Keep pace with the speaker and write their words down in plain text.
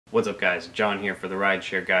What's up guys, John here for the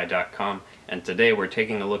Rideshareguy.com, and today we're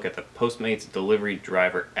taking a look at the Postmates Delivery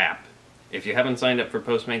Driver app. If you haven't signed up for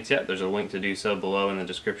Postmates yet, there's a link to do so below in the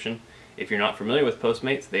description. If you're not familiar with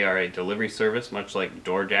Postmates, they are a delivery service much like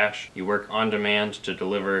DoorDash. You work on demand to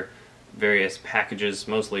deliver various packages,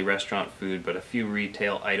 mostly restaurant food, but a few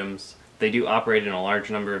retail items. They do operate in a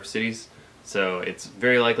large number of cities, so it's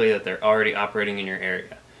very likely that they're already operating in your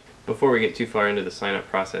area. Before we get too far into the sign-up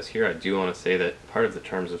process here, I do want to say that part of the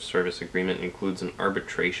Terms of Service agreement includes an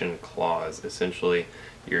arbitration clause. Essentially,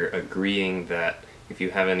 you're agreeing that if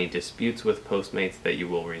you have any disputes with Postmates, that you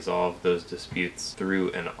will resolve those disputes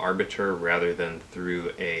through an arbiter rather than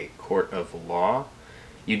through a court of law.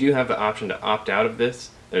 You do have the option to opt out of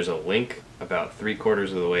this. There's a link about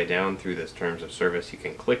 3/4 of the way down through this Terms of Service. You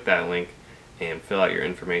can click that link and fill out your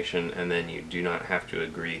information, and then you do not have to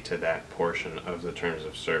agree to that portion of the Terms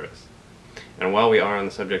of Service. And while we are on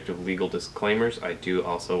the subject of legal disclaimers, I do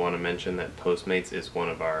also want to mention that Postmates is one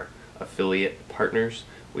of our affiliate partners.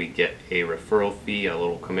 We get a referral fee, a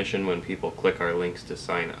little commission when people click our links to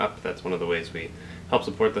sign up. That's one of the ways we help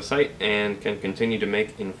support the site and can continue to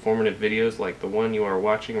make informative videos like the one you are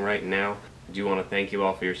watching right now. I do want to thank you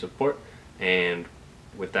all for your support, and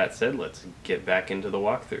with that said, let's get back into the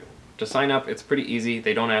walkthrough. To sign up, it's pretty easy.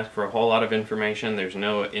 They don't ask for a whole lot of information. There's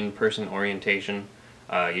no in-person orientation.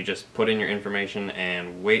 You just put in your information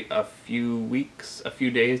and wait a few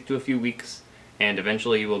days to a few weeks, and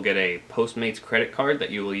eventually you will get a Postmates credit card that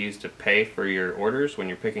you will use to pay for your orders when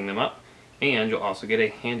you're picking them up, and you'll also get a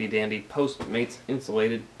handy-dandy Postmates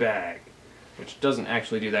insulated bag, which doesn't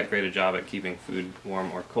actually do that great a job at keeping food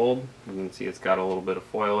warm or cold. You can see it's got a little bit of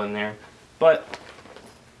foil in there, but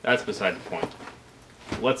that's beside the point.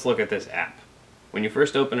 Let's look at this app. When you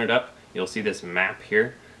first open it up, you'll see this map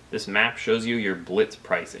here. This map shows you your blitz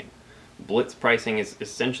pricing. Blitz pricing is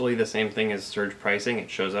essentially the same thing as surge pricing.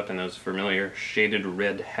 It shows up in those familiar shaded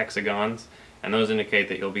red hexagons, and those indicate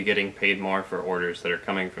that you'll be getting paid more for orders that are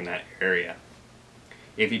coming from that area.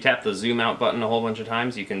 If you tap the zoom out button a whole bunch of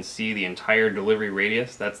times, you can see the entire delivery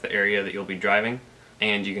radius. That's the area that you'll be driving.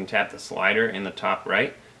 And you can tap the slider in the top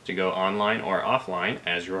right to go online or offline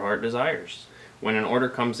as your heart desires. When an order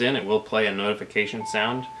comes in, it will play a notification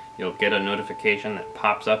sound. You'll get a notification that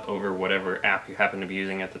pops up over whatever app you happen to be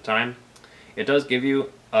using at the time. It does give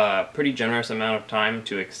you a pretty generous amount of time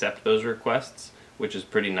to accept those requests, which is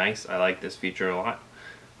pretty nice. I like this feature a lot.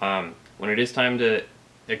 When it is time to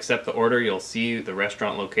accept the order, you'll see the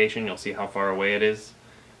restaurant location. You'll see how far away it is.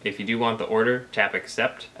 If you do want the order, tap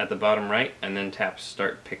Accept at the bottom right and then tap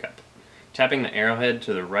Start Pickup. Tapping the arrowhead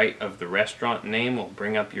to the right of the restaurant name will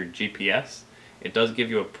bring up your GPS. It does give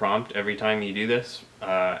you a prompt every time you do this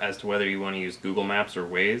as to whether you want to use Google Maps or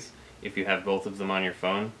Waze if you have both of them on your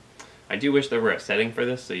phone. I do wish there were a setting for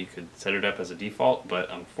this so you could set it up as a default, but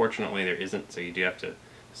unfortunately there isn't, so you do have to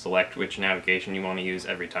select which navigation you want to use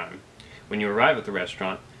every time. When you arrive at the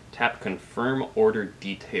restaurant, tap Confirm Order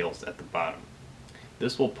Details at the bottom.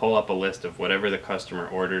 This will pull up a list of whatever the customer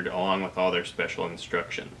ordered along with all their special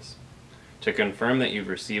instructions. To confirm that you've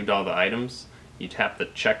received all the items, you tap the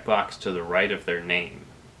checkbox to the right of their name.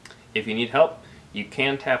 If you need help, you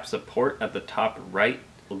can tap Support at the top right.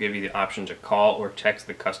 It will give you the option to call or text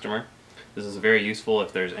the customer. This is very useful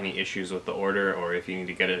if there's any issues with the order, or if you need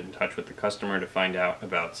to get in touch with the customer to find out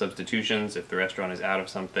about substitutions, if the restaurant is out of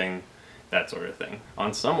something, that sort of thing.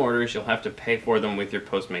 On some orders, you'll have to pay for them with your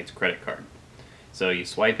Postmates credit card. So you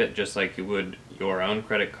swipe it just like you would your own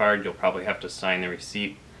credit card. You'll probably have to sign the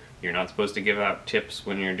receipt. You're not supposed to give out tips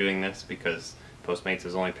when you're doing this because Postmates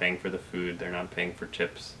is only paying for the food, they're not paying for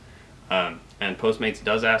tips. And Postmates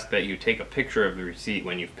does ask that you take a picture of the receipt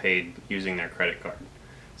when you've paid using their credit card.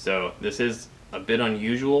 So this is a bit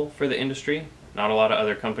unusual for the industry. Not a lot of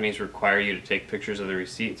other companies require you to take pictures of the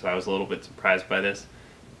receipt, so I was a little bit surprised by this.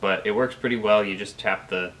 But it works pretty well. You just tap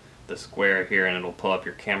the square here and it'll pull up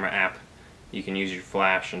your camera app. You can use your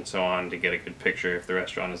flash and so on to get a good picture if the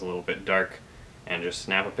restaurant is a little bit dark, and just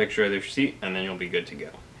snap a picture of the receipt and then you'll be good to go.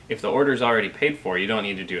 If the order is already paid for, you don't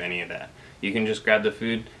need to do any of that. You can just grab the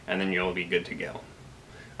food and then you'll be good to go.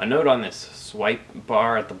 A note on this swipe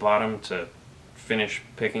bar at the bottom to finish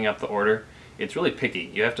picking up the order. It's really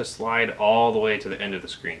picky. You have to slide all the way to the end of the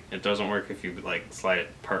screen. It doesn't work if you slide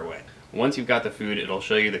it part way. Once you've got the food, it'll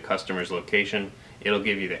show you the customer's location. It'll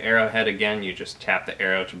give you the arrowhead again. You just tap the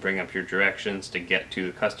arrow to bring up your directions to get to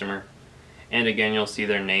the customer. And again, you'll see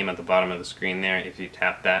their name at the bottom of the screen there. If you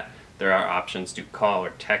tap that, there are options to call or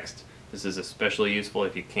text. This is especially useful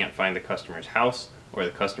if you can't find the customer's house or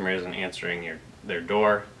the customer isn't answering their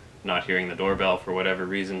door, not hearing the doorbell for whatever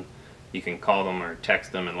reason. You can call them or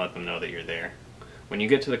text them and let them know that you're there. When you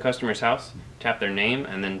get to the customer's house, tap their name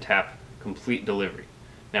and then tap Complete Delivery.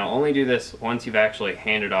 Now only do this once you've actually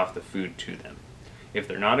handed off the food to them. If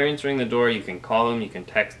they're not answering the door, you can call them, you can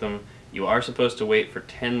text them. You are supposed to wait for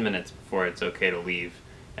 10 minutes before it's okay to leave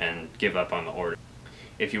and give up on the order.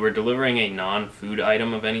 If you were delivering a non-food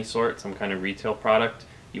item of any sort, some kind of retail product,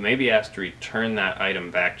 you may be asked to return that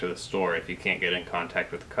item back to the store if you can't get in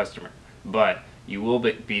contact with the customer. But you will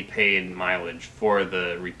be paid mileage for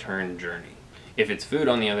the return journey. If it's food,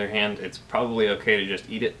 on the other hand, it's probably okay to just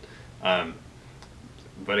eat it.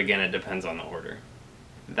 But again, it depends on the order.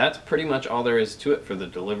 That's pretty much all there is to it for the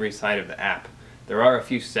delivery side of the app. There are a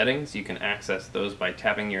few settings. You can access those by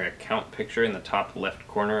tapping your account picture in the top left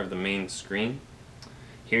corner of the main screen.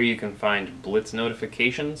 Here you can find Blitz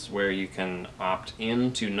notifications, where you can opt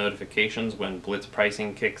in to notifications when Blitz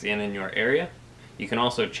pricing kicks in your area. You can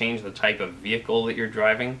also change the type of vehicle that you're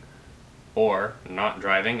driving, or not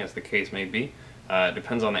driving, as the case may be. It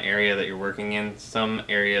depends on the area that you're working in. Some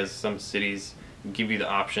areas, some cities give you the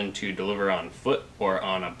option to deliver on foot or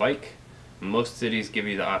on a bike. Most cities give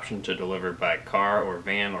you the option to deliver by car or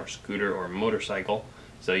van or scooter or motorcycle,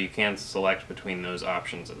 so you can select between those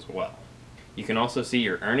options as well. You can also see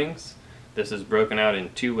your earnings. This is broken out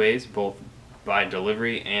in two ways, both by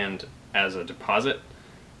delivery and as a deposit.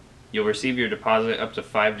 You'll receive your deposit up to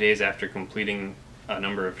 5 days after completing a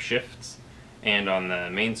number of shifts, and on the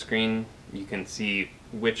main screen you can see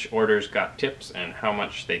which orders got tips and how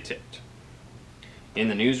much they tipped. In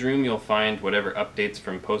the newsroom, you'll find whatever updates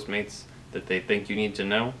from Postmates that they think you need to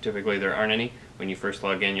know. Typically there aren't any. When you first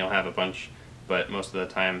log in, you'll have a bunch, but most of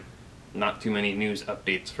the time not too many news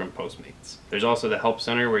updates from Postmates. There's also the Help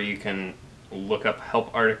Center, where you can look up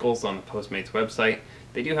help articles on the Postmates website.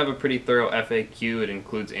 They do have a pretty thorough FAQ. It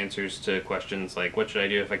includes answers to questions like, what should I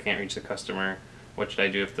do if I can't reach the customer? What should I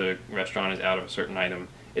do if the restaurant is out of a certain item?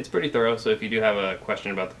 It's pretty thorough, so if you do have a question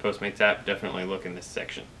about the Postmates app, definitely look in this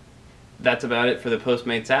section. That's about it for the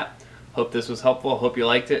Postmates app. Hope this was helpful. Hope you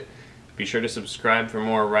liked it. Be sure to subscribe for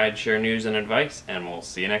more rideshare news and advice, and we'll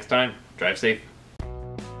see you next time. Drive safe.